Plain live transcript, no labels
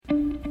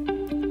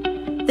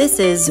This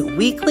is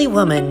Weekly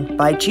Woman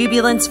by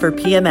Jubilance for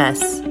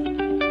PMS.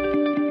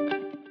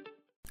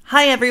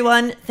 Hi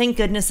everyone, thank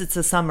goodness it's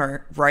the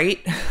summer, right?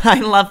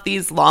 I love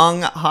these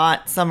long,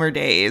 hot summer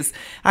days.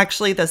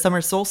 Actually, the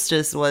summer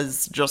solstice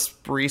was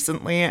just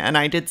recently and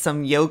I did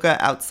some yoga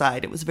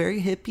outside. It was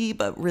very hippie,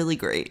 but really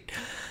great.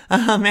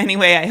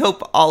 Anyway, I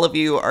hope all of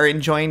you are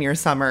enjoying your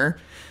summer.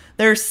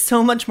 There's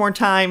so much more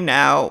time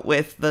now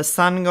with the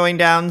sun going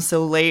down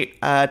so late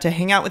to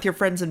hang out with your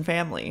friends and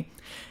family.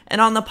 And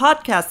on the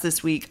podcast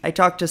this week, I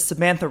talked to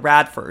Samantha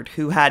Radford,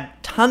 who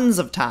had tons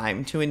of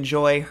time to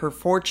enjoy her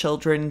 4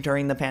 children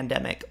during the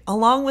pandemic,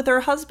 along with her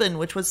husband,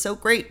 which was so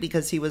great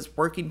because he was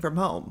working from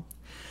home.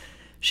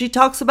 She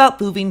talks about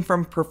moving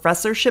from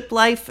professorship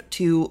life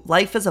to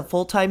life as a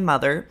full-time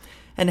mother,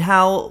 and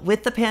how,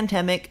 with the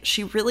pandemic,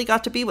 she really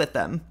got to be with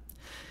them.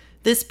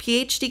 This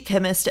PhD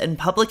chemist and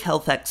public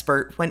health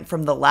expert went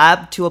from the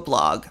lab to a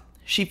blog.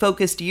 She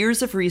focused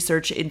years of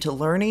research into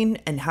learning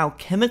and how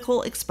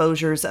chemical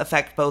exposures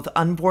affect both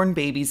unborn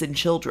babies and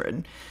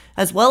children,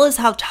 as well as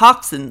how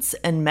toxins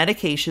and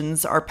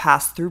medications are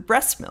passed through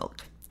breast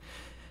milk.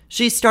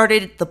 She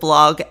started the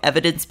blog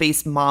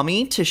Evidence-Based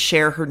Mommy to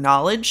share her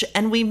knowledge,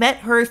 and we met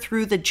her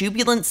through the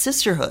Jubilant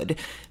Sisterhood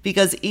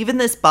because even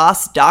this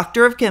boss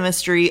doctor of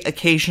chemistry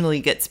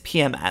occasionally gets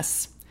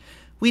PMS.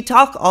 We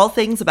talk all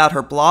things about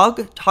her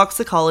blog,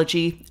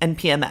 toxicology, and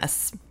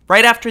PMS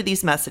right after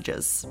these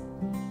messages.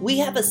 We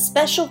have a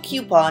special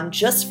coupon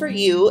just for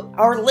you,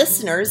 our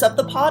listeners of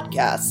the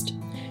podcast.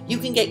 You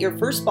can get your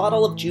first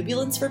bottle of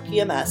Jubilance for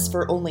PMS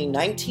for only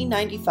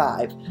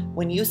 $19.95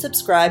 when you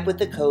subscribe with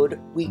the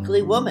code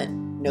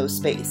WEEKLYWOMAN, no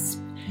space.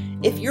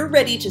 If you're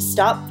ready to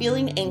stop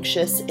feeling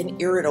anxious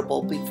and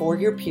irritable before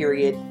your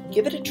period,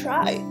 give it a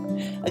try.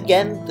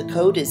 Again, the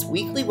code is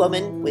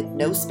WEEKLYWOMAN with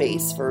no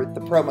space for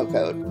the promo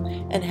code.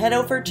 And head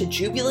over to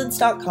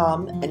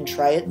jubilance.com and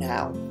try it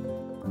now.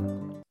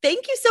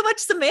 Thank you so much,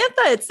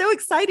 Samantha. It's so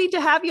exciting to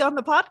have you on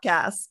the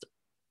podcast.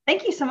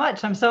 Thank you so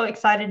much. I'm so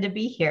excited to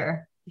be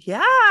here.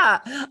 Yeah.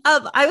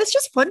 I was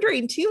just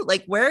wondering too,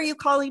 where are you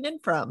calling in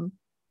from?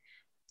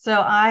 So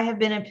I have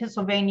been in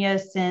Pennsylvania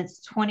since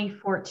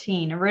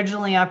 2014.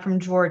 Originally, I'm from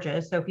Georgia.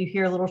 So if you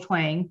hear a little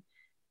twang,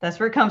 that's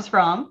where it comes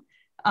from.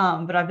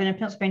 But I've been in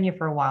Pennsylvania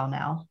for a while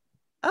now.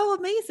 Oh,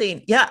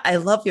 amazing. Yeah, I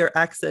love your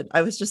accent.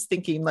 I was just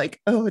thinking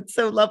oh, it's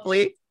so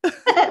lovely.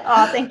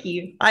 Oh, thank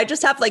you. I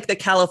just have the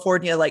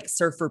California,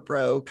 surfer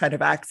bro kind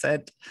of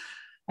accent,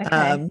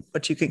 okay.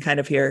 Which you can kind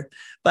of hear.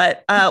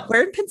 But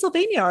where in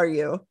Pennsylvania are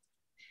you?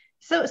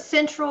 So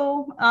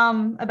central,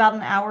 about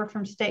an hour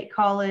from State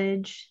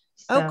College.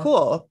 So, oh,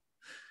 cool.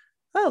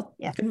 Oh,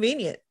 yeah.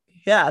 Convenient.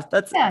 Yeah,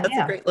 that's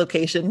a great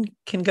location.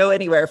 Can go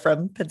anywhere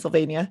from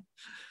Pennsylvania.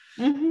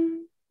 Mm-hmm.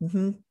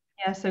 Mm-hmm.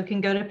 Yeah, so can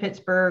go to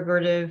Pittsburgh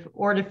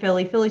or to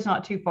Philly. Philly's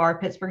not too far.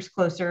 Pittsburgh's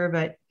closer,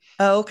 but.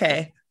 Oh,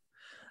 okay.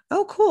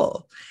 Oh,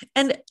 cool.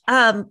 And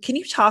can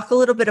you talk a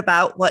little bit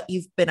about what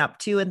you've been up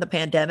to in the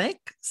pandemic?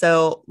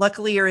 So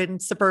luckily you're in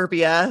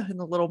suburbia and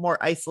a little more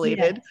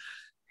isolated.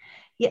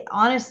 Yeah,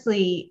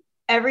 honestly,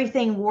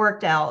 everything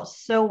worked out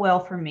so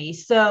well for me.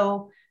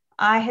 So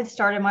I had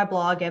started my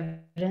blog,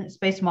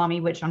 Evidence-Based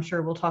Mommy, which I'm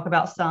sure we'll talk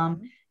about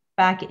some,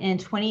 back in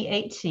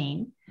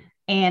 2018.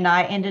 And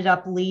I ended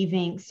up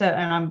leaving.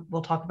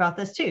 We'll talk about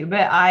this too,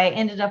 but I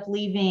ended up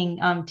leaving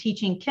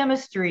teaching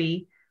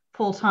chemistry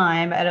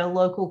full-time at a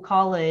local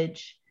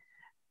college.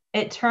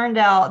 It turned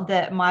out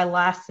that my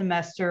last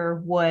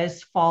semester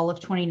was fall of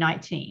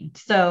 2019.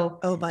 So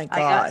oh my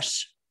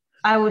gosh,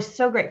 I was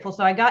so grateful.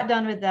 So I got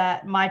done with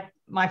that. My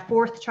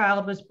 4th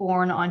child was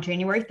born on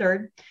January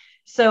 3rd.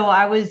 So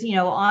I was,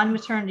 on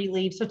maternity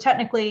leave. So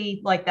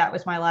technically that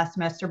was my last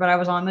semester, but I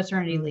was on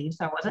maternity leave.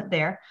 So I wasn't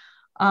there.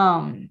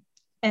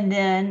 And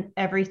then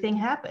everything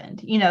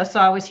happened,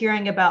 so I was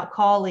hearing about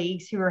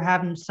colleagues who were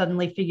having to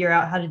suddenly figure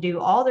out how to do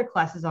all their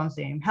classes on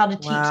Zoom, how to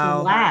teach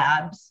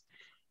labs,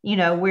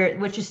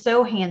 which is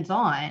so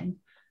hands-on,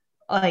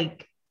 I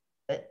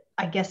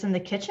guess in the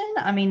kitchen.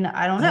 I mean,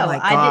 I don't know. Oh my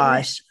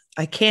gosh.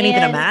 I can't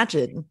even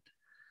imagine.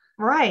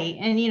 Right.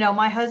 And,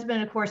 my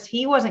husband, of course,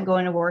 he wasn't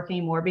going to work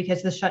anymore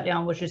because the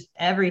shutdown was just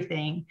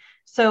everything.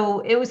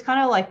 So it was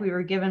kind of like we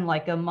were given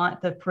a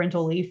month of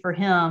parental leave for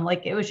him.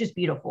 It was just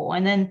beautiful.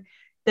 And then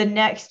the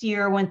next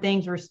year when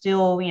things were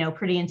still,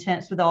 pretty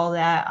intense with all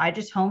that, I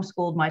just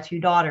homeschooled my 2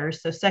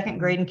 daughters. So 2nd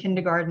grade and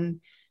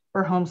kindergarten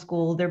were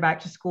homeschooled. They're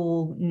back to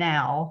school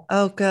now.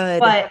 Oh,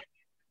 good. But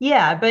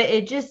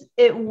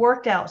it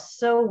worked out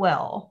so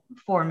well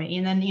for me.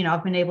 And then,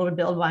 I've been able to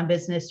build my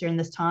business during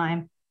this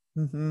time.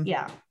 Mm-hmm.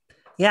 Yeah.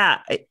 Yeah.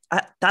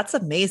 That's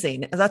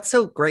amazing. That's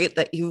so great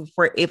that you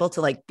were able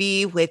to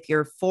be with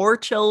your 4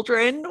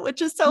 children,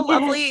 which is so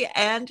lovely.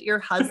 And your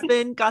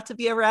husband got to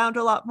be around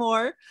a lot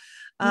more.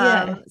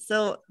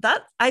 So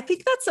I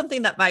think that's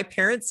something that my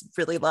parents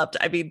really loved.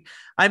 I mean,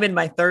 I'm in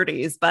my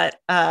 30s, but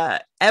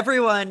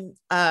everyone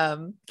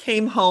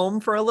came home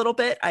for a little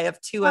bit. I have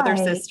 2 other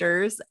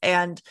sisters,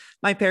 and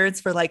my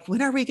parents were like,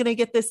 when are we going to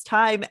get this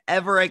time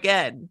ever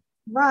again?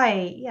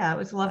 Right. Yeah, it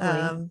was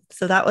lovely.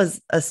 So that was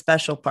a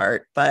special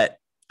part. But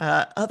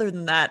other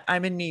than that,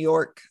 I'm in New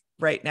York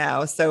right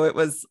now. So it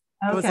was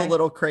a Okay.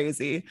 little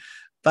crazy.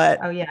 But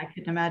Oh yeah, I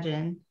couldn't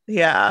imagine.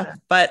 yeah,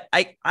 but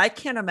I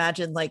can't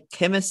imagine like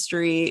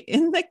chemistry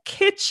in the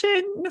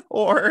kitchen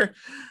or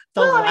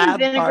the Well, I mean, lab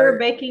vinegar, part.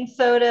 baking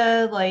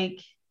soda,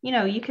 like,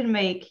 you can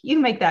make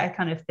that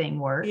kind of thing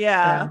work.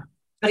 Yeah. So,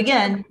 but I do.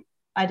 again,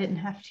 I didn't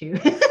have to.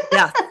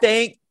 Yeah,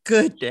 thank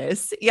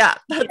goodness. Yeah,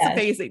 that's Yes.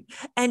 amazing.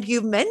 And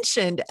you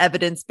mentioned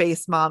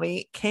evidence-based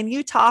mommy. Can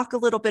you talk a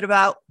little bit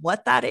about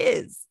what that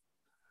is?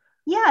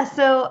 Yeah,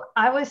 so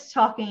I was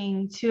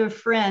talking to a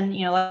friend,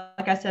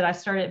 like I said, I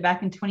started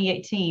back in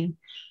 2018.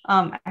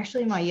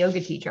 Actually, my yoga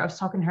teacher, I was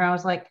talking to her, I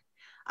was like,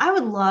 I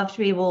would love to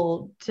be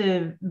able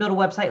to build a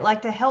website,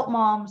 like to help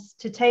moms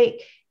to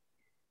take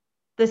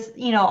this,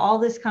 all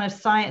this kind of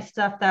science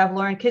stuff that I've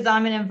learned, because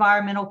I'm an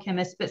environmental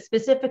chemist, but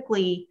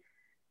specifically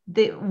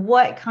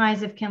what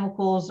kinds of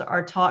chemicals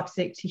are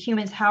toxic to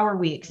humans, how are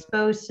we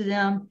exposed to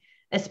them,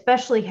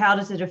 especially how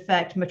does it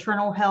affect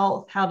maternal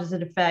health, how does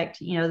it affect,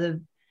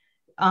 the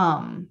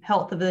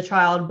health of the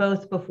child,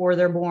 both before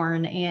they're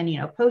born and,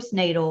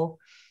 postnatal.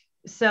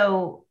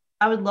 So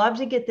I would love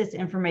to get this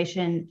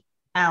information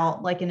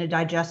out like in a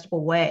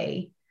digestible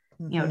way,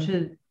 Mhm.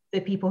 to the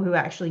people who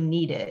actually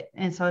need it.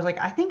 And so I was like,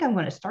 I think I'm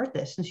going to start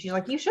this. And she's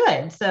like, you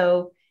should.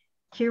 So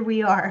here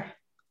we are.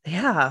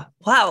 Yeah.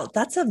 Wow.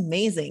 That's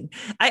amazing.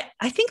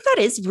 I think that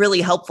is really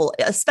helpful,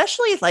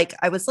 especially like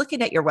I was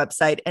looking at your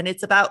website and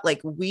it's about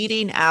like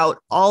weeding out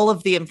all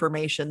of the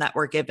information that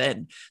we're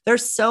given.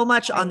 There's so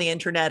much on Right. the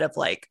internet of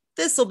like,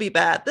 this will be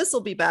bad, this will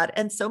be bad,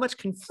 and so much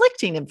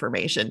conflicting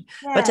information.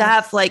 But to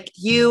have Yes. like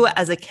you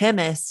as a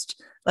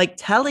chemist, like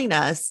telling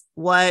us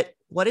what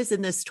is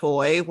in this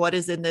toy, what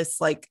is in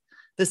this like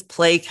this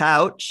play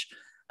couch,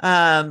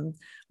 um,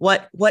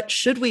 what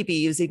should we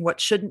be using, what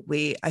shouldn't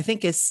we, I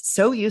think is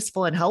so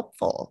useful and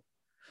helpful.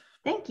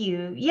 Thank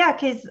you. Yeah,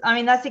 because I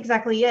mean that's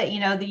exactly it.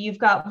 That you've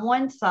got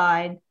one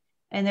side,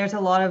 and there's a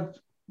lot of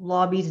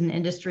lobbies and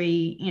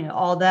industry,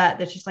 all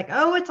that's just like,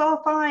 oh, it's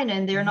all fine,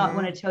 and they're not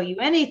going Mm-hmm. to tell you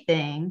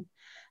anything.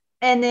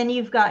 And then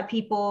you've got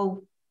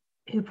people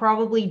who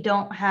probably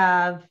don't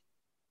have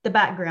the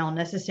background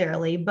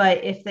necessarily,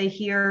 but if they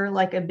hear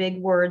like a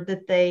big word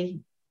that they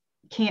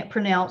can't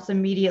pronounce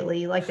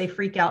immediately, like they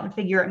freak out and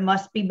figure it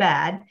must be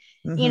bad,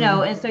 Mm-hmm.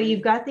 and so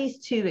you've got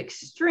these two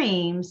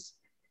extremes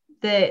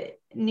that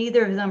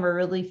neither of them are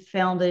really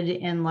founded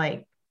in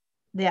like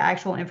the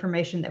actual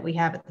information that we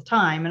have at the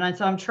time. And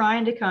so I'm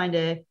trying to kind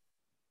of,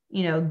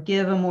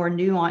 give a more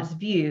nuanced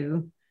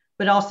view,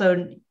 but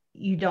also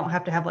you don't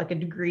have to have like a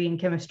degree in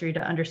chemistry to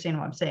understand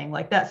what I'm saying.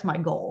 Like that's my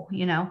goal.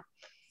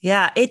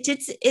 Yeah,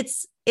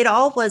 it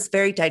all was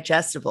very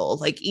digestible,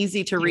 like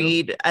easy to You.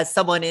 read as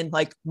someone in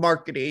like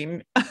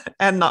marketing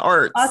and the Oh,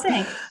 arts.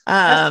 thanks.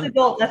 That's the Um,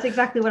 goal. That's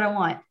exactly what I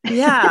want.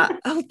 yeah.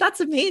 Oh, that's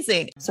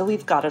amazing. So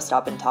we've got to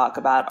stop and talk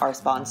about our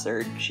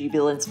sponsor,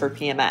 Jubilance for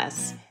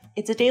PMS.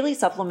 It's a daily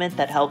supplement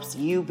that helps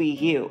you be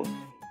you.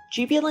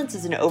 Jubilance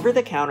is an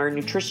over-the-counter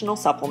nutritional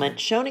supplement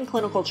shown in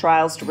clinical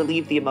trials to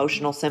relieve the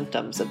emotional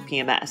symptoms of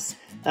PMS.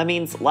 That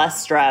means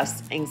less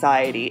stress,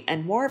 anxiety,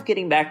 and more of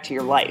getting back to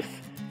your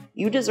life.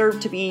 You deserve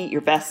to be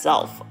your best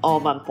self all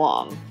month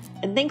long.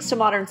 And thanks to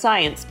modern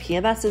science,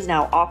 PMS is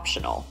now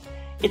optional.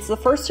 It's the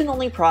first and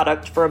only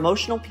product for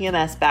emotional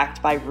PMS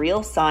backed by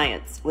real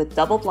science with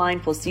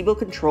double-blind,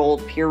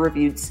 placebo-controlled,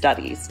 peer-reviewed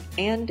studies.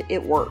 And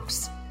it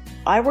works.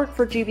 I work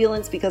for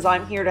Jubilance because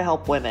I'm here to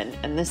help women,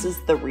 and this is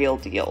the real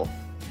deal.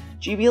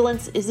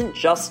 Jubilance isn't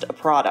just a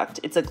product,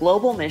 it's a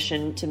global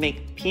mission to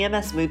make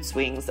PMS mood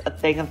swings a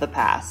thing of the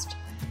past.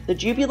 The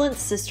Jubilance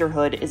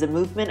Sisterhood is a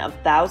movement of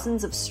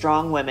thousands of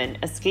strong women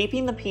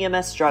escaping the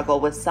PMS struggle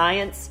with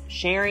science,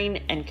 sharing,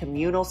 and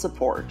communal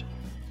support.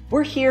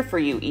 We're here for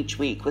you each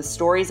week with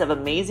stories of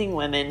amazing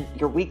women,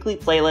 your weekly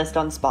playlist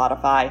on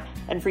Spotify,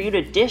 and for you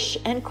to dish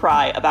and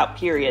cry about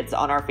periods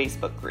on our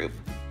Facebook group.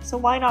 So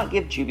why not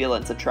give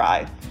Jubilance a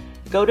try?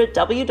 Go to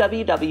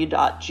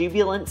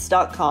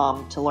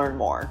www.jubilance.com to learn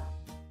more.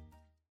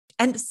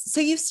 And so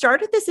you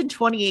started this in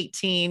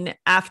 2018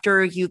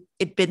 after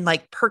it'd been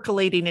like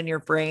percolating in your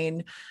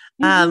brain.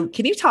 Mm-hmm.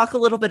 Can you talk a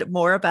little bit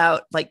more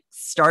about like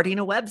starting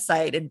a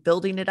website and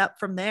building it up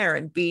from there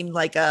and being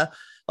like a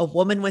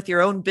woman with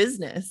your own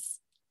business?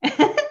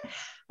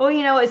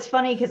 Well, it's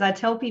funny because I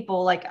tell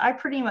people like I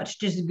pretty much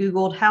just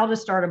Googled how to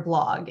start a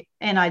blog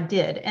and I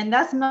did. And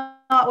that's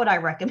not what I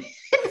recommend.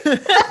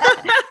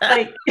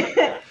 Like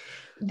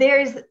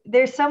there's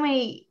so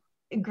many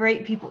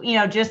great people,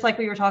 just like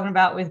we were talking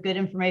about with good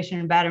information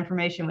and bad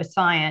information with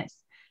science.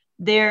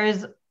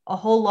 There's a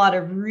whole lot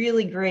of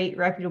really great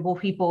reputable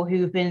people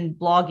who've been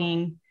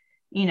blogging,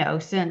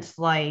 since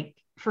like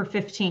for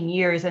 15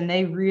 years and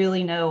they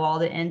really know all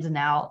the ins and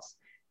outs.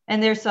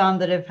 And there's some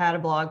that have had a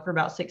blog for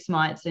about 6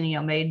 months and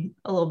made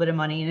a little bit of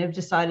money and have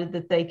decided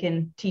that they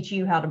can teach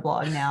you how to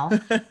blog now.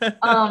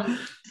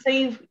 So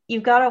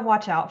you've got to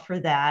watch out for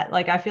that.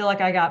 Like I feel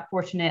like I got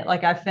fortunate,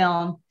 like I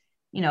found,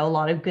 a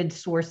lot of good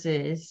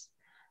sources.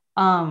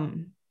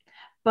 Um,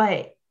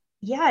 but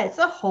yeah, it's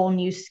a whole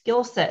new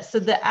skill set. So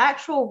the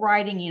actual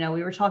writing,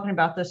 we were talking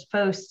about those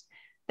posts,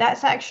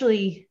 that's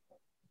actually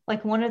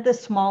like one of the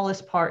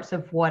smallest parts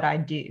of what I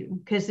do,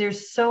 because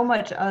there's so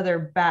much other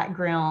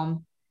background,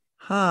 you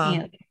Huh.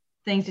 know,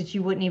 things that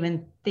you wouldn't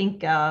even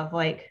think of,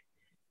 like,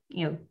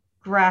 you know,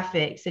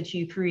 graphics that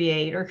you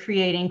create or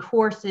creating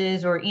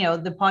courses or, you know,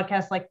 the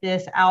podcast like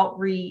this,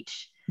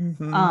 outreach.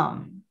 Mm-hmm.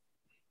 Um,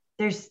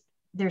 there's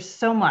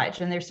so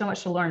much and there's so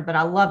much to learn, but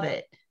I love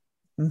it.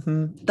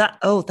 Mm-hmm.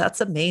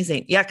 That's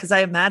amazing. Yeah, because I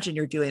imagine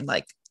you're doing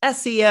like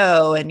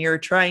SEO and you're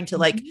trying to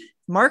like Mhm.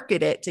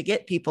 market it to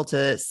get people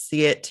to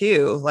see it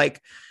too.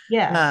 Like,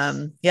 Yes.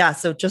 yeah,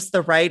 so just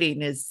the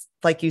writing is,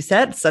 like you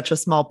said, such a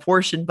small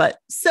portion, but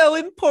so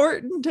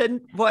important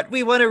and what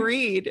we want to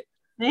read.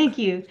 Thank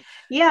you.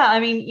 Yeah, I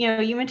mean, you know,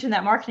 you mentioned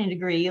that marketing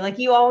degree. Like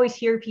you always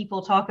hear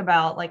people talk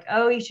about like,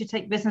 oh, you should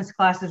take business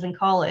classes in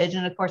college.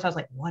 And of course I was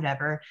like,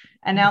 whatever.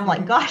 And now I'm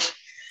like, Mhm. gosh,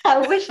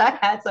 I wish I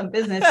had some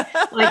business.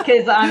 Like,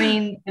 cause I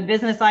mean, the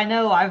business I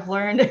know I've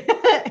learned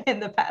in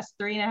the past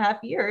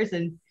 3.5 years.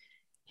 And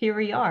here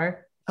we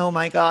are. Oh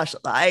my gosh,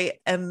 I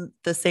am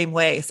the same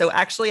way. So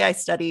actually, I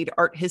studied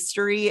art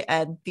history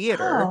and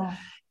theater, Oh,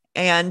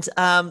 and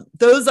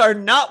those are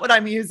not what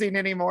I'm using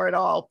anymore at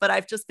all. But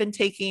I've just been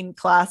taking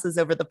classes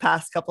over the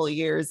past couple of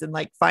years in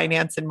like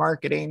finance and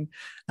marketing,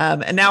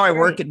 and now oh, I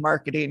work great. in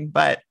marketing.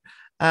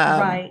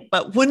 Right.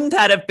 But wouldn't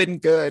that have been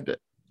good?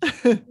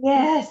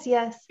 Yes,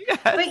 yes.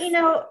 But you Yes.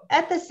 know,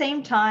 at the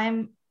same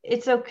time,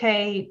 it's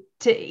okay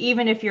to,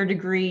 even if your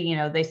degree, you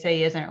know, they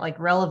say isn't like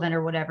relevant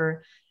or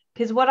whatever.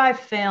 Because what I've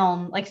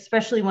found, like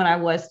especially when I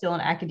was still in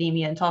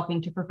academia and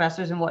talking to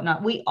professors and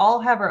whatnot, we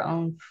all have our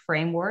own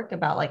framework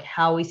about like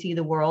how we see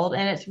the world.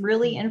 And it's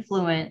really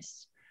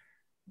influenced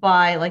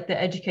by like the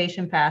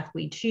education path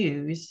we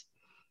choose.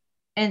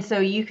 And so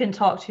you can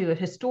talk to a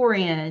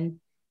historian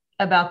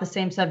about the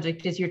same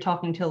subject as you're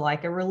talking to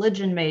like a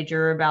religion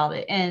major about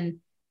it. And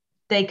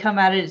they come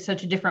at it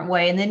such a different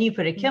way. And then you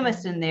put a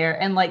chemist Mhm. in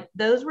there. And like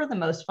those were the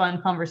most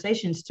fun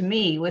conversations to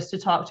me, was to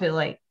talk to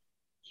like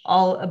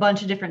all a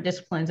bunch of different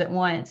disciplines at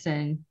once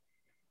and,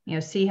 you know,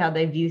 see how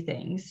they view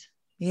things.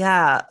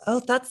 Yeah. Oh,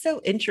 that's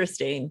so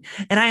interesting.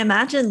 And I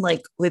imagine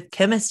like with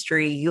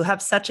chemistry, you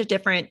have such a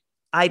different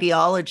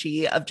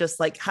ideology of just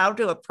like how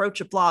to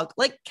approach a blog.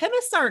 Like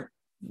chemists aren't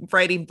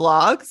writing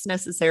blogs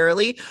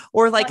necessarily,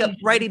 or like Not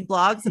usually. writing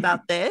blogs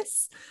about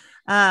this.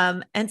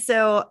 And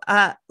so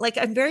like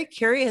I'm very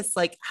curious,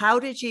 like how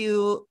did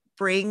you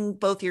bring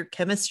both your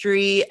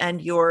chemistry and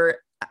your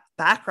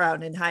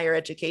background in higher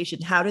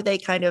education? How do they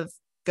kind of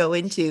go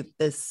into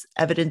this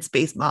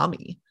evidence-based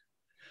mommy?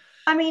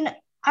 I mean,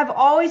 I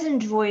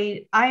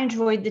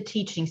enjoyed the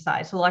teaching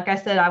side. So like I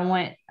said,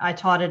 I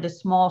taught at a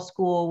small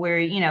school where,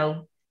 you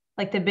know,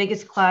 like the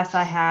biggest class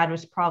I had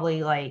was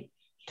probably like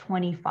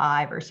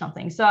 25 or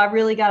something. So I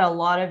really got a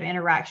lot of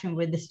interaction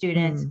with the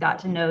students, Mm. got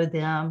to know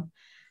them.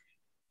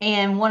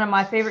 And one of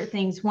my favorite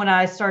things when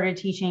I started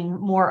teaching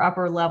more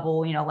upper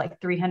level, you know, like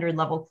 300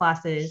 level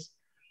classes,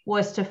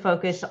 was to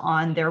focus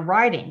on their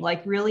writing,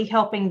 like really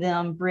helping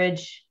them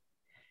bridge.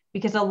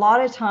 Because a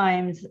lot of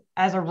times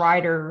as a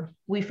writer,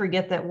 we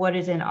forget that what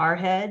is in our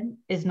head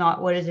is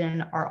not what is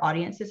in our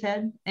audience's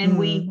head. And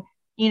Mm.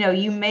 you know,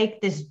 you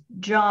make this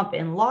jump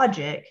in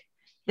logic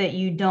that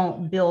you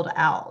don't build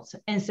out.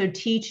 And so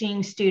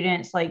teaching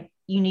students, like,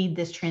 you need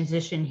this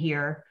transition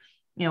here.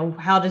 You know,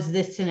 how does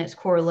this sentence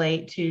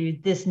correlate to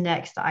this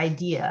next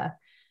idea?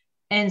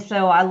 And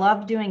so I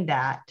love doing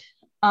that.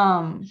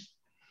 Um,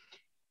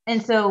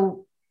 and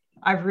so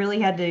I've really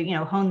had to, you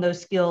know, hone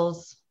those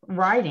skills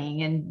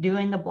writing and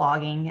doing the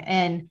blogging.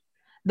 And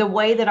the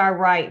way that I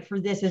write for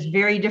this is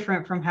very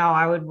different from how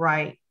I would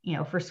write, you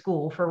know, for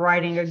school, for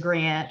writing a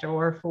grant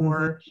or Mhm.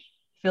 for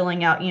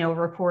filling out, you know, a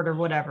report or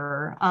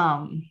whatever.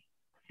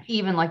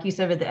 Even like you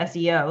said with the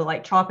SEO,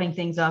 like chopping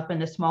things up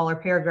into smaller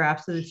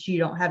paragraphs so that you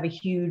don't have a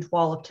huge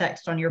wall of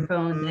text on your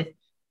phone Mhm. that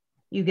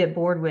you get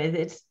bored with.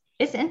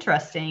 It's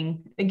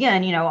interesting.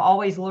 Again, you know,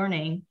 always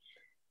learning.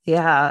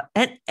 Yeah.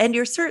 And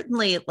you're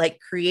certainly like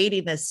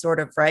creating this sort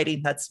of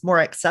writing that's more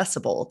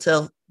accessible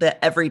to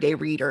the everyday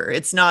reader.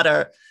 It's not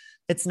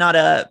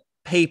a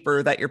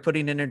paper that you're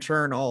putting in a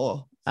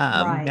journal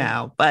Right.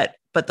 now, but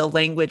the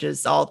language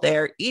is all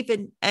there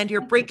even, and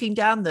you're Thank you. breaking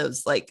down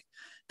those like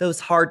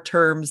those hard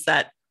terms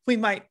that we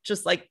might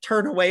just like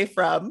turn away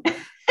from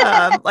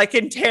like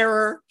in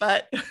terror,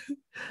 That's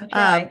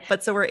right.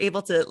 but so we're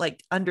able to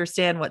like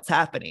understand what's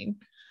happening.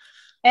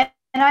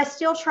 And I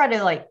still try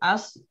to like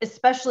us,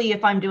 especially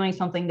if I'm doing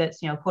something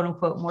that's, you know, quote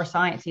unquote more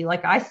sciencey,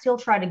 like I still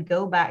try to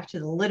go back to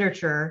the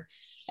literature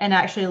and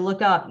actually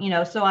look up, you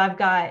know, so I've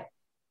got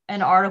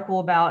an article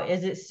about,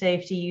 is it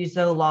safe to use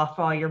Zoloft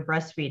while you're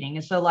breastfeeding?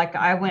 And so like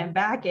I went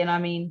back and I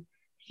mean,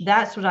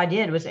 that's what I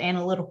did, was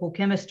analytical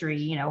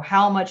chemistry, you know,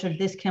 how much of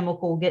this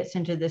chemical gets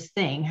into this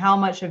thing, how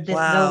much of this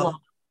Zoloft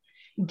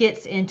Wow.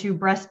 gets into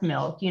breast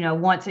milk, you know,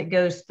 once it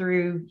goes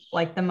through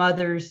like the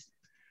mother's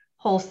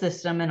whole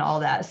system and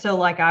all that. So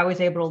like I was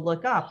able to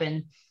look up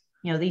and,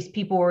 you know, these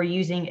people were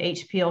using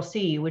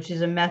HPLC, which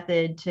is a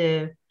method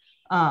to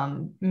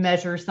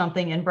measure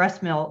something in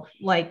breast milk,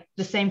 like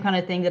the same kind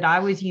of thing that I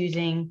was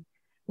using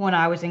when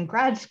I was in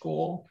grad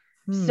school.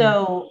 Hmm.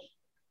 So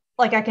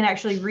like I can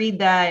actually read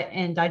that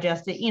and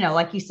digest it,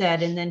 like you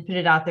said, and then put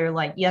it out there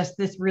like, yes,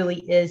 this really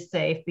is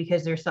safe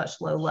because there's such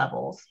low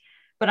levels.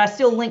 But I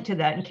still link to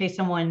that in case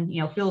someone,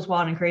 feels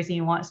wild and crazy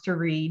and wants to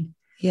read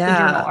the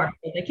journal Yeah.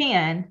 article, they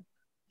can.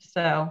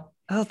 So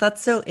Oh,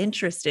 that's so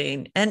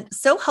interesting and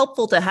so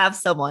helpful to have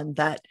someone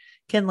that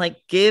can like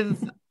give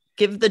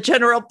the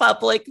general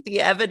public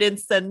the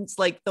evidence and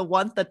like the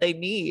one that they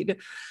need.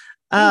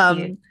 thank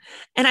you.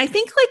 And I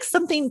think like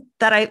something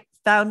that I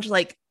found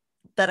like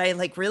that I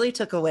like really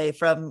took away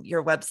from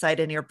your website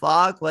and your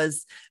blog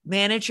was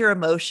manage your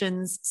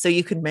emotions so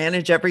you can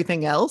manage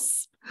everything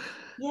else.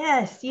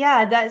 Yes,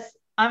 yeah,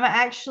 I'm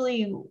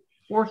actually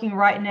working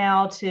right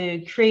now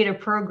to create a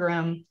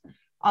program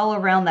all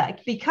around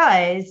that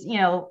because,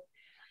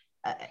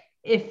 uh,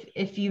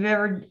 if you've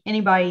ever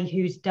anybody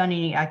who's done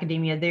any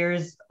academia,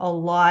 there's a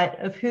lot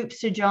of hoops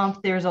to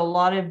jump. There's a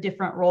lot of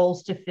different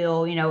roles to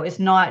fill. It's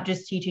not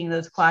just teaching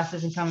those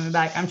classes and coming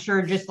back. I'm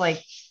sure just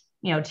like,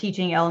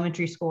 teaching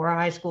elementary school or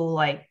high school,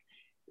 like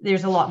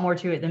there's a lot more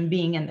to it than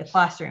being in the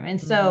classroom. And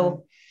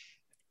so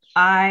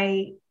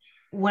I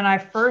when I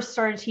first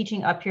started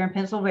teaching up here in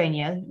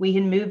Pennsylvania, we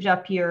had moved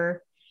up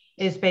here.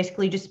 It's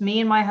basically just me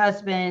and my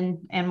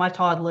husband and my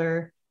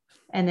toddler.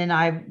 And then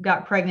I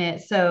got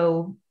pregnant.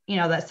 So,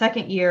 that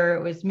second year,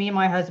 it was me and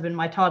my husband,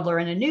 my toddler,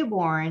 and a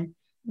newborn.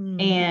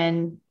 Mm.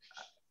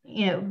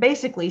 And,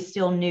 basically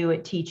still new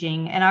at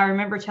teaching. And I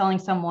remember telling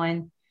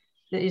someone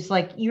that it's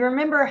like, you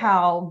remember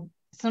how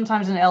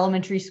sometimes in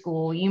elementary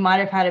school, you might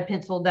have had a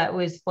pencil that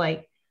was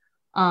like,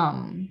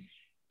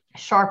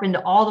 sharpened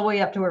all the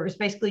way up to where it was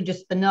basically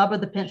just the nub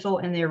of the pencil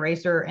and the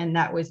eraser, and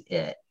that was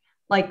it.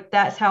 Like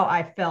that's how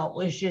I felt,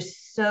 was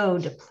just so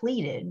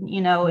depleted,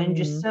 and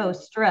just Mm. so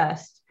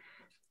stressed.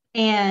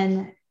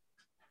 And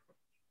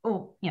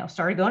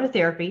started going to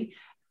therapy.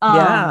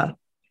 Yeah.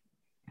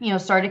 Um,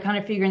 started kind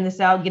of figuring this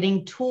out,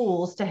 getting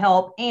tools to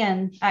help.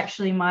 And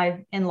actually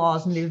my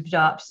in-laws moved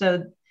up.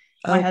 So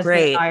my Oh, husband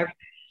great. and I,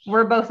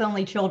 we're both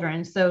only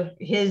children. So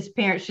his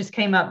parents just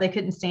came up. They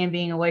couldn't stand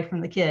being away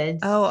from the kids.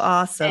 Oh, And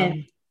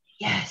awesome.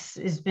 yes,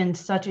 it's been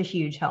such a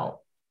huge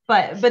help.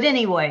 But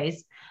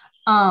anyways,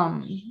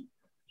 um,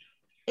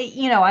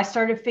 I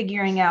started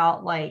figuring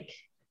out like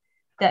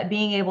that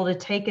being able to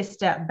take a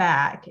step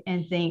back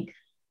and think,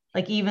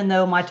 like, even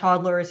though my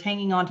toddler is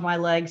hanging onto my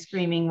leg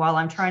screaming while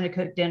I'm trying to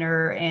cook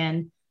dinner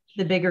and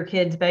the bigger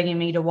kids begging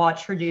me to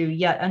watch her do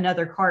yet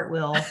another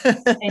cartwheel,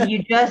 and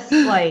you just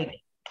like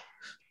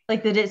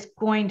that it's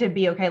going to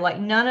be okay. Like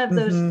none of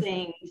those Hmm.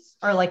 things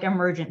are like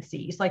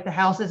emergencies. Like the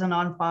house isn't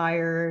on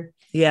fire,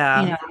 you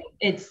Yeah. know,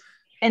 it's,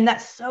 and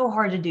that's so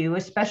hard to do,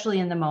 especially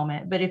in the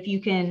moment. But if you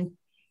can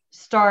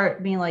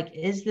start being like,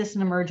 is this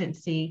an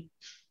emergency?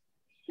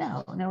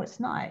 No, it's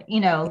not, like,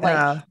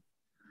 Yeah.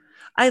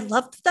 I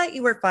loved that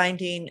you were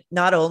finding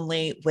not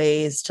only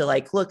ways to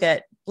like look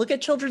at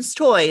children's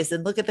toys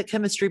and look at the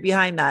chemistry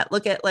behind that,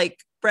 look at like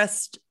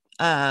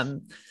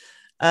um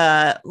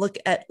look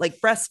at like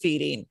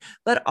breastfeeding,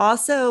 but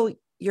also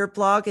your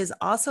blog is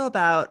also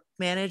about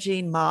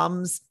managing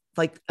mom's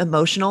like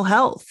emotional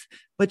health,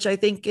 which I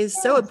think is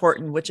so yeah.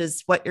 important, which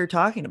is what you're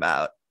talking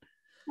about.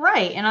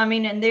 Right. And I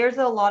mean, and there's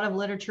a lot of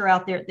literature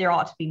out there. There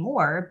ought to be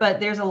more, but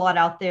there's a lot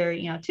out there,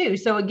 too.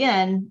 So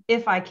again,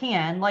 if I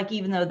can, like,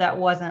 even though that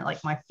wasn't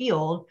like my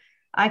field,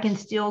 I can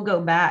still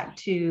go back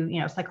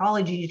to,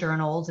 psychology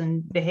journals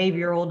and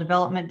behavioral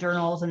development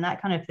journals and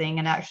that kind of thing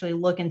and actually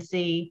look and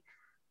see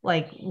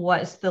like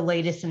what's the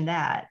latest in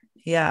that.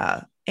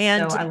 Yeah. So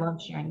And I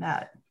love sharing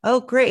that. oh,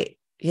 great.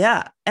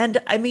 Yeah.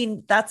 And I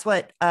mean, that's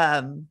what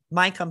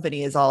my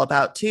company is all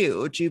about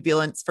too,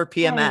 Jubilance for Right.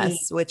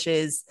 PMS, which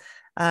is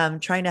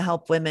trying to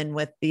help women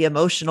with the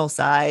emotional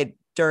side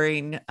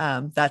during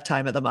that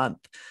time of the month.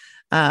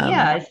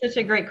 Yeah. Um, It's such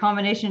a great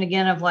combination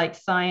again of like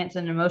science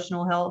and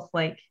emotional health.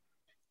 Like,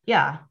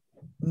 yeah.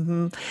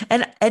 mhm.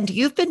 And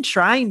you've been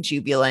trying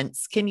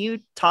Jubilance. Can you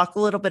talk a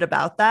little bit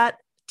about that?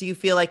 Do you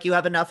feel like you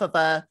have enough of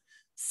a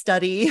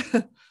study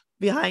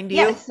behind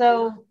Yeah, you?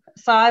 so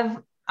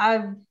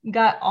I've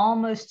got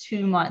almost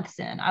 2 months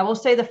in. I will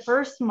say the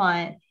first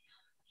month,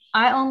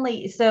 I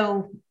only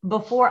so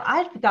before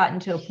I'd gotten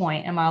to a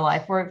point in my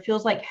life where it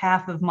feels like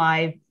half of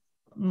my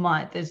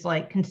month is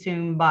like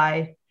consumed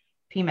by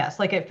PMS.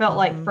 Like it felt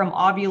like Mhm. from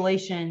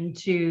ovulation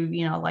to,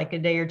 like a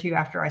day or two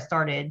after I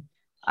started,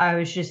 I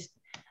was just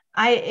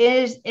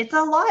it's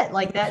a lot.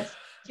 Like that's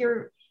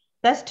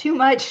too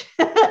much.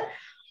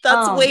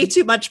 That's way um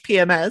too much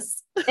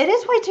PMS. it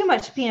is way too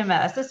much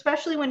PMS,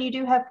 especially when you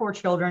do have 4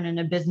 children and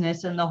a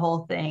business and the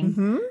whole thing.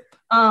 Hmm.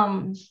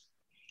 Um,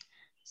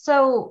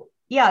 so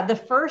yeah, the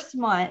first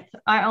month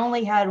I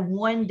only had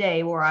one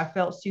day where I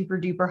felt super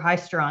duper high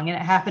strung, and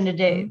it happened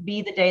to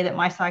be the day that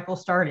my cycle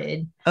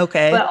started. But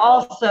Okay.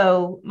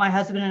 also, my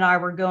husband and I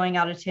were going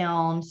out of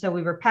town, so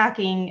we were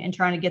packing and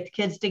trying to get the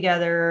kids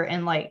together,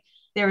 and like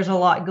there was a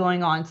lot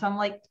going on. So I'm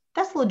like,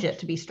 that's legit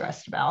to be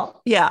stressed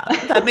about. Yeah,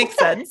 that makes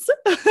sense.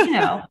 you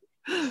know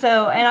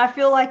so, and I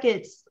feel like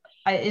it's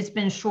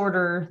been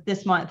shorter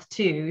this month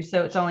too,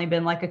 so it's only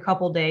been like a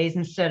couple days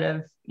instead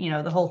of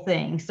the whole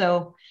thing.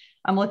 So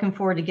I'm looking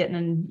forward to getting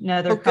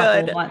another Oh,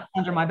 couple good. months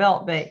under my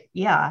belt. But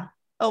yeah,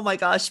 Oh my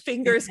gosh,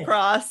 fingers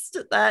crossed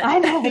that I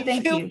know.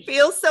 Thank you you.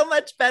 feel so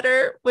much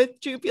better with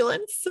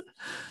Jubilance.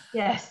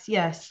 Yes,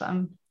 yes.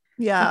 I'm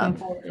Yeah. looking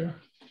forward to.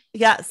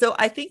 Yeah. So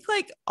I think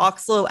like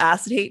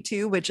oxaloacetate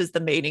too, which is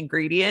the main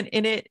ingredient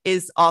in it,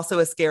 is also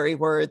a scary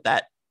word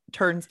that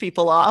turns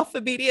people off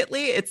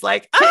immediately. It's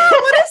like, ah,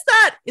 what is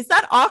that? Is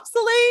that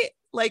oxalate?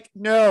 Like,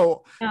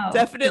 no, No, it's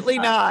definitely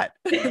not.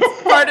 not.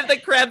 It's part of the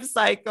Krebs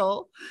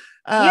cycle.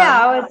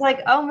 Yeah, Um, I was like,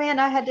 oh man,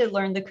 I had to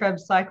learn the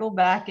Krebs cycle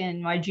back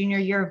in my junior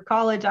year of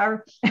college. I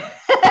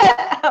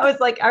was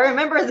like, I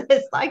remember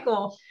this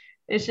cycle.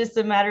 It's just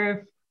a matter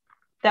of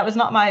that was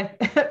not my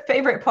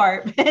favorite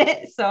part.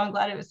 So I'm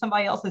glad it was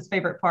somebody else's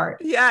favorite part.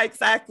 yeah,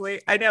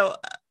 exactly. I know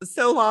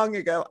so long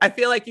ago. I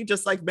feel like you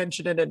just like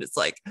mentioned it and it's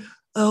like,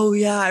 oh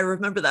yeah, I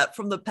remember that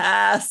from the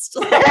past,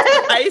 like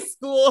high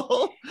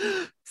school.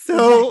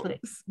 So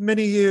Exactly.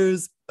 many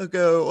years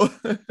ago.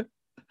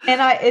 And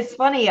it's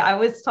funny, I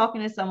was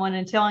talking to someone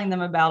and telling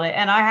them about it,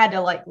 and I had to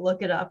like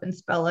look it up and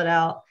spell it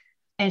out.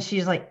 And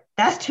she's like,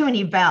 that's too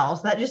many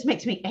vowels. That just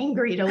makes me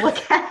angry to look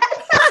at.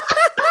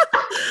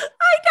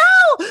 I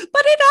know,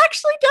 but it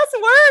actually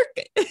does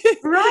work.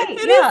 Right. It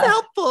is Yeah.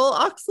 helpful.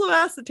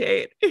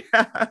 Oxaloacetate.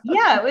 Yeah.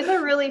 Yeah. It was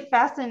a really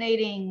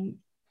fascinating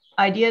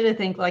idea to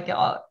think like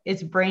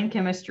it's brain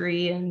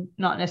chemistry and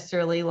not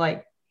necessarily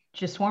like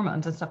just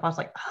hormones and stuff. I was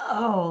like,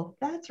 oh,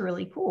 that's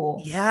really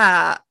cool.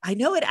 Yeah, I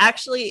know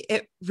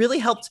it really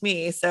helped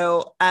me.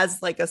 So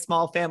as like a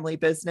small family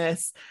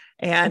business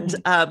and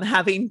Mhm.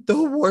 having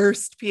the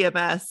worst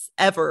PMS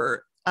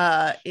ever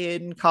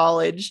in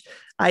college,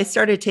 I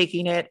started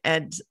taking it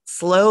and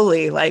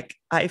slowly like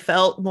I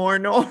felt more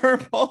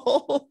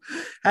normal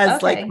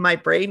as like Okay. my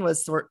brain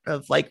was sort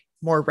of like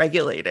more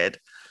regulated.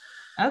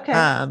 Okay.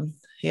 Um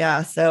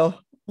yeah, so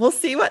we'll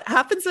see what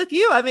happens with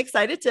you. I'm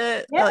excited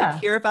to like Yeah.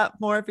 hear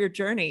about more of your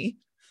journey.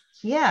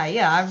 Yeah.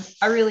 Yeah.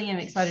 I really am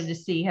excited to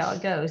see how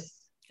it goes.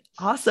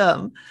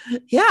 Awesome.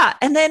 Yeah.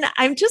 And then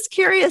I'm just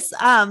curious,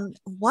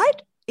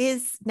 what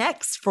is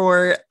next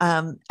for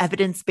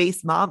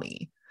evidence-based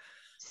mommy?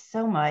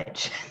 So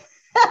much.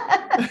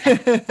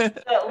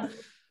 So,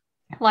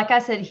 like I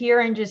said,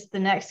 here in just the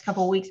next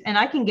couple of weeks, and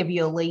I can give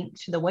you a link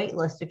to the wait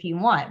list if you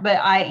want, but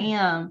I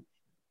am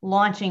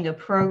launching a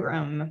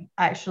program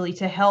actually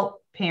to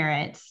help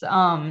parents.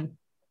 I'm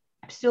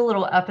still a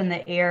little up in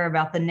the air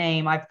about the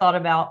name. I've thought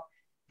about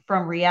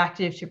from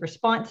reactive to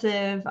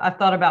responsive. I've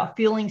thought about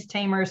feelings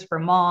tamers for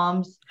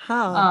moms. Huh.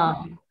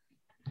 Um,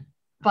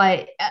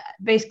 but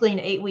basically an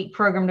 8-week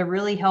program to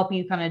really help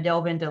you kind of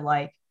delve into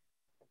like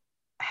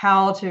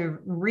how to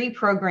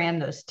reprogram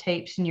those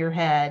tapes in your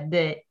head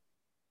that,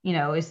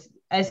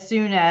 as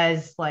soon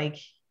as like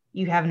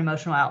you have an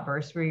emotional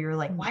outburst where you're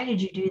like, why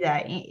did you do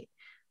that?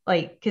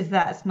 Like, because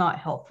that's not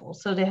helpful.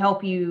 So to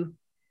help you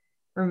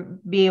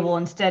be able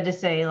instead to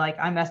say like,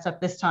 I messed up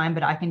this time,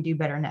 but I can do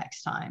better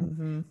next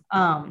time.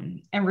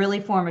 Mhm. And really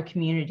form a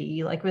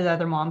community like with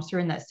other moms who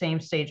are in that same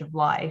stage of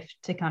life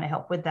to kind of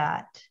help with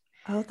that.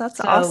 Oh, that's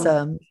So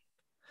awesome.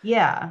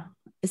 yeah.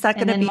 Is that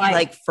going And to then be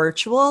like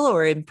virtual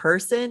or in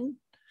person?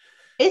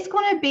 it's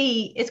going to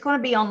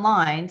be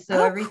online. So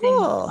Oh, everything's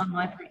cool.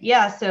 online.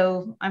 Yeah.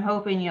 So I'm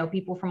hoping,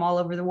 people from all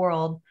over the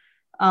world,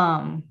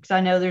 because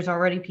I know there's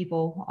already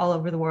people all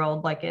over the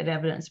world, like at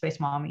Evidence-Based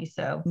Mommy.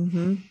 So,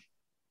 Hmm.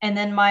 and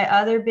then my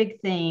other big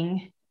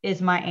thing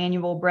is my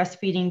annual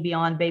Breastfeeding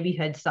Beyond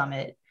Babyhood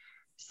Summit.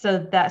 So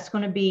that's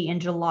going to be in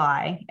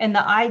July. And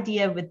the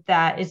idea with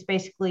that is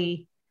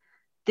basically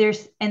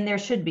there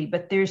should be,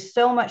 but there's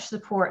so much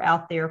support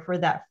out there for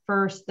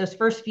those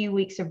first few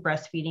weeks of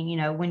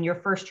breastfeeding, when you're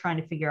first trying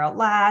to figure out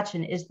latch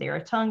and is there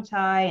a tongue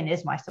tie and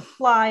is my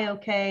supply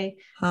okay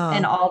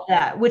and Huh. all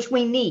that, which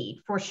we need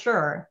for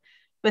sure.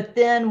 But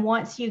then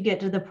once you get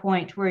to the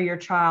point where your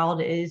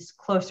child is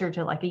closer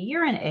to like a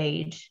year in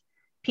age,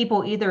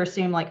 people either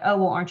assume like, oh,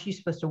 well, aren't you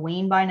supposed to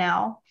wean by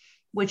now?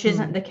 Which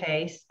isn't Hmm. the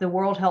case. The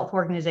World Health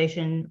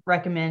Organization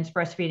recommends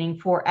breastfeeding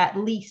for at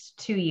least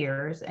 2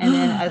 years and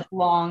then as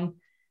long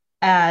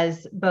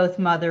as both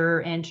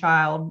mother and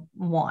child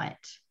want.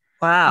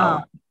 Um,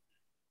 Wow.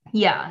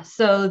 yeah.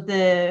 So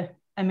the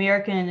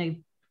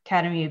American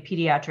Academy of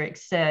Pediatrics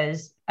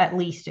says at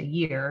least a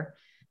year.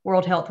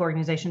 World Health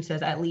Organization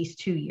says at least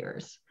 2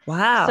 years.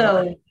 Wow.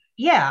 So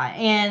yeah,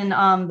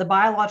 and the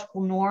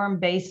biological norm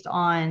based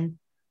on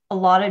a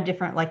lot of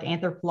different like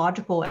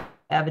anthropological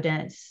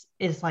evidence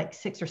is like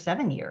 6 or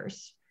 7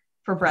 years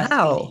for breastfeeding.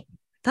 Wow.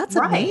 That's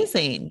Right.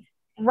 amazing.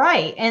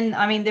 Right. And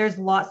I mean, there's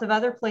lots of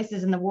other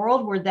places in the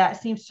world where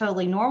that seems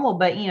totally normal.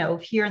 But,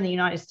 here in the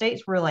United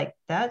States, we're like,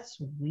 that's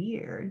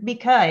weird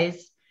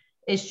because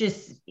it's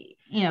just,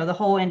 the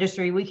whole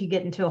industry. We could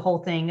get into a whole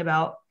thing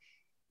about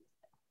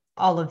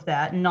all of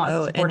that and not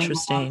Oh, supporting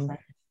moms. interesting.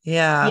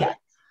 Yeah. Yeah,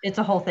 it's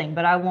a whole thing,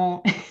 but I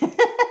won't.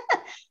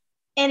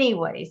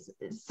 Anyways,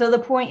 so the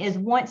point is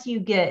once you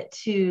get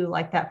to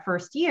like that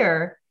first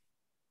year,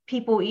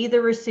 people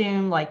either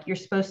assume like you're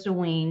supposed to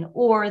wean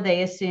or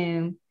they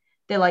assume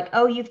they're like,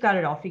 oh, you've got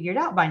it all figured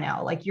out by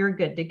now. Like you're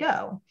good to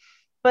go.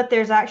 but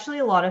there's actually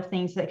a lot of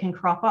things that can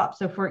crop up.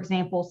 So, for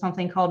example,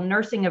 something called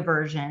nursing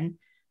aversion,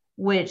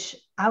 which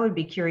I would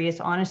be curious,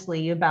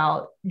 honestly,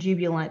 about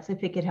Jubilance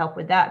if it could help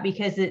with that,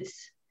 because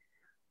it's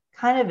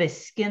kind of a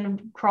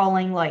skin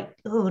crawling, like,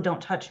 oh,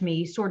 don't touch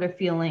me sort of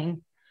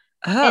feeling.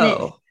 And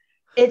Oh,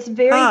 it's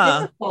very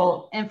huh.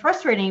 difficult and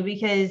frustrating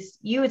because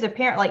you as a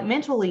parent, like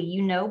mentally,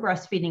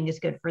 breastfeeding is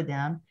good for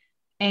them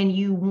and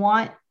you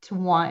want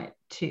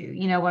to,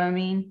 you know what I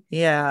mean?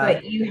 Yeah.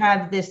 But you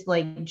have this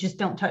like, just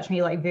don't touch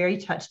me, like very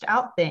touched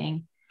out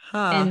thing.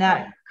 Huh. And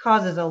that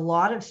causes a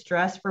lot of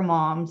stress for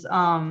moms.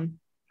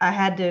 I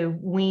had to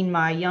wean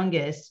my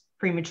youngest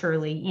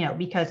prematurely,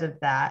 because of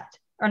that,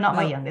 or not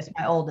my Oh, youngest,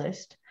 my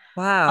oldest.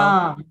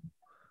 wow. Um,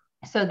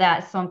 so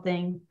that's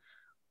something.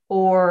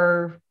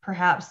 Or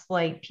perhaps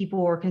like people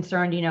were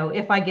concerned,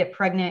 if I get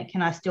pregnant,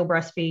 can I still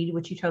breastfeed?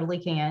 Which you totally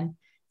can.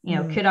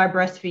 Mm. Could I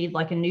breastfeed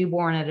like a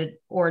newborn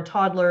or a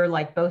toddler,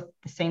 like both at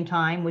the same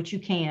time, which you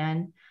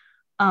can.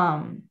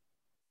 Um,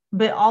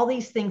 but all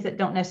these things that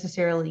don't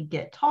necessarily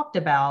get talked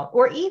about,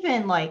 or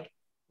even like,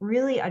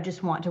 really, I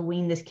just want to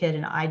wean this kid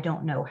and I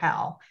don't know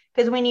how.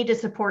 Because we need to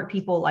support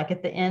people like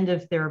at the end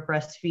of their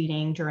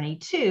breastfeeding journey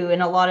too.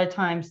 And a lot of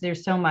times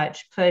there's so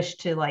much push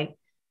to like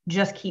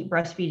just keep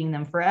breastfeeding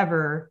them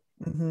forever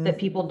Hmm. that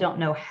people don't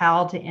know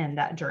how to end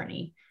that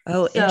journey.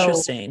 Oh, So,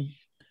 interesting.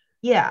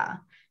 yeah.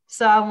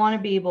 So I want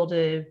to be able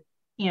to,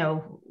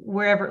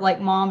 wherever, like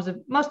moms of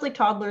mostly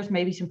toddlers,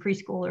 maybe some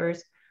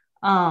preschoolers,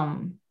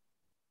 um,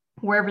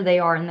 wherever they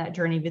are in that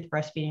journey with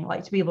breastfeeding,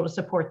 like to be able to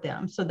support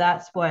them. So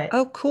that's what,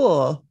 Oh,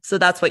 cool. So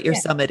that's what your yeah,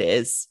 summit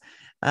is.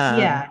 Um,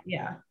 yeah,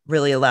 yeah,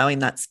 really allowing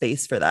that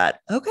space for that.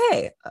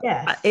 Okay.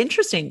 yes,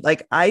 Interesting.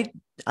 Like I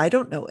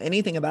don't know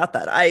anything about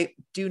that. I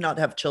do not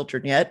have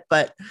children yet,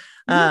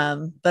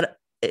 mhm, but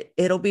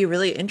it'll be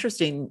really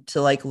interesting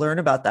to like learn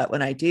about that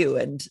when I do.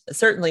 And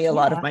certainly a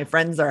lot of yeah, my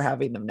friends are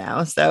having them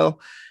now. So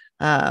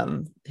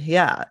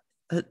yeah,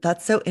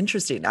 that's so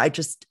interesting.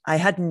 I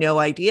had no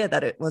idea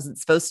that it wasn't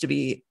supposed to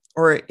be,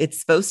 or it's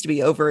supposed to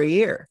be over a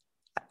year.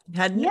 I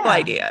had no yeah,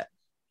 idea.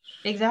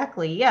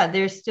 exactly. Yeah,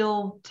 there's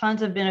still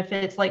tons of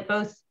benefits, like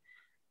both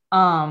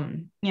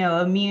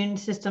immune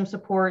system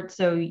support.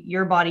 So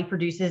your body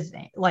produces,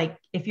 like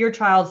if your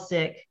child's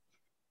sick,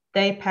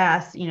 they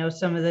pass,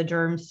 some of the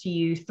germs to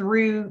you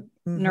through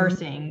Hmm.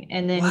 nursing,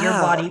 and then your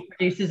Wow. body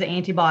produces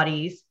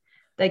antibodies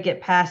that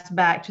get passed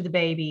back to the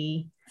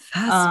baby.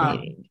 Um,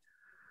 Fascinating.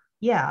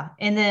 yeah.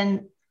 And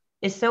then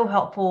it's so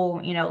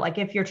helpful, like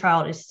if your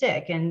child is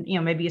sick and,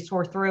 maybe a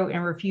sore throat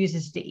and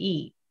refuses to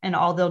eat, and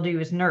all they'll do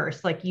is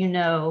nurse, like,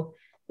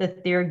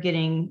 that they're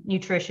getting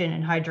nutrition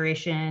and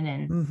hydration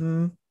and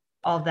Hmm.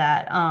 all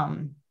that.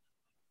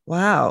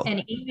 Wow.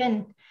 And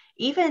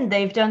even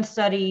they've done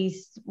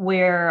studies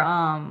where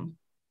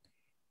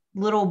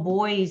little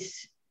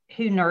boys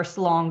who nurse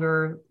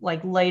longer,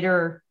 like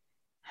later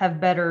have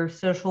better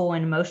social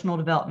and emotional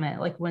development,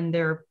 like when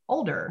they're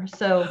older.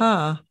 So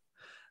Huh. Oh,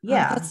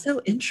 yeah, that's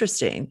so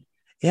interesting.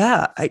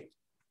 Yeah,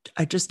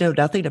 I just know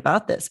nothing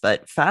about this,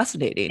 but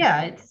fascinating.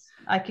 yeah,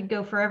 I could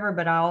go forever,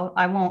 but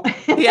I won't.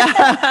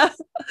 Yeah.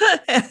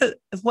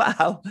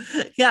 Wow.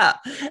 Yeah.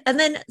 And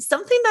then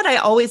something that I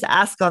always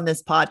ask on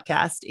this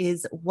podcast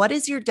is what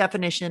is your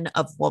definition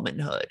of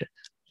womanhood?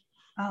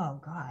 Oh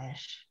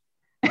gosh.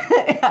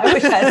 I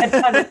wish I had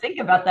time to think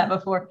about that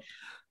before.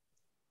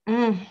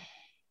 Mm,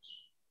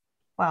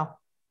 wow.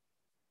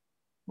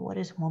 What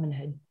is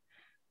womanhood?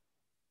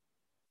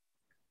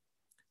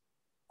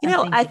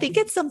 I'm I think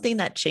thinking. it's something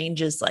that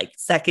changes like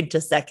second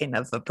to second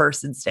of a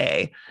person's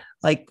day.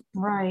 Like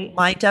Right.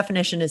 my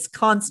definition is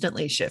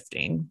constantly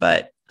shifting,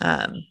 but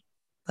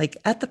like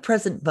at the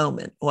present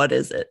moment, what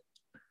is it?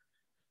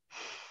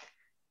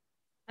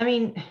 I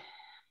mean,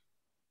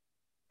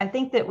 I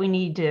think that we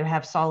need to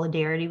have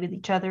solidarity with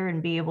each other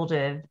and be able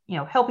to,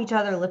 help each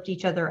other, lift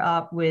each other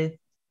up with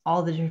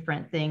all the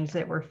different things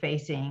that we're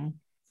facing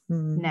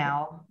Hmm.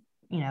 now,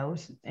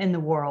 in the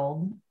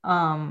world.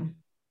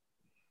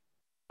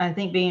 I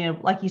think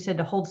being, like you said,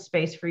 to hold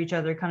space for each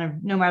other, kind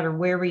of no matter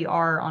where we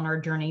are on our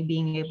journey,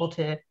 being able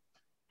to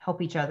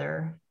help each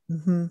other.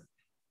 Mm-hmm.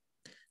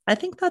 I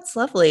think that's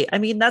lovely. I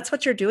mean, that's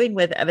what you're doing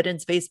with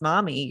Evidence Based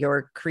Mommy.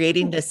 You're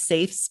creating this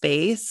safe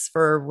space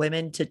for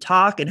women to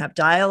talk and have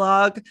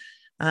dialogue,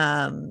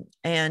 and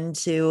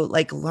to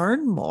like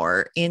learn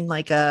more in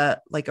like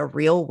a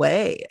real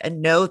way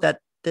and know that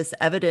this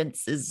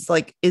evidence is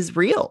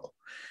real,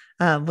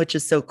 which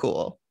is so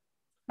cool.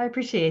 I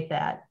appreciate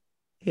that.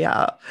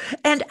 Yeah.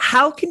 And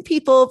how can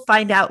people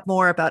find out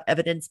more about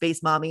Evidence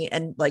Based Mommy,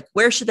 and like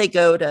where should they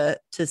go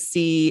to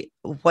see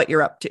what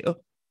you're up to?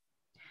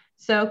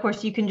 So, of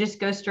course, you can just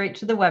go straight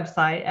to the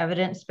website,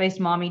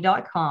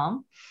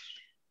 evidencebased.mommy.com.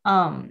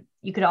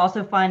 You could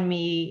also find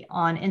me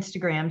on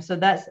Instagram. So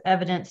that's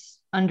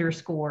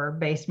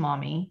evidence_based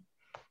mommy.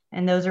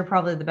 And those are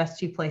probably the best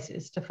two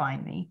places to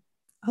find me.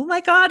 Oh my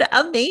God,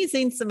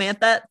 amazing,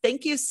 Samantha.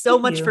 Thank you so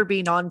Thank much for you.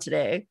 being on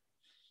today.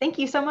 Thank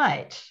you so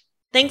much.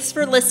 Thanks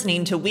for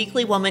listening to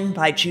Weekly Woman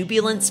by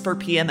Jubilance for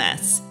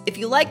PMS. If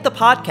you like the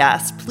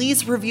podcast,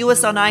 please review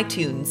us on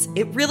iTunes.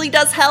 It really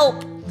does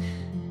help.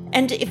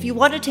 And if you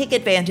want to take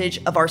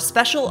advantage of our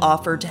special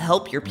offer to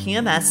help your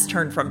PMS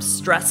turn from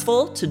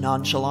stressful to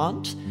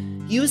nonchalant,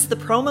 use the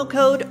promo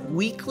code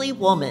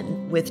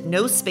WEEKLYWOMAN with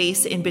no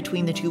space in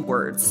between the two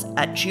words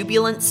at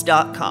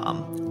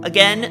Jubilance.com.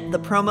 Again, the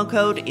promo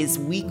code is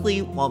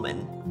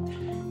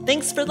WEEKLYWOMAN.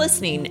 Thanks for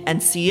listening,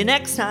 and see you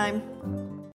next time.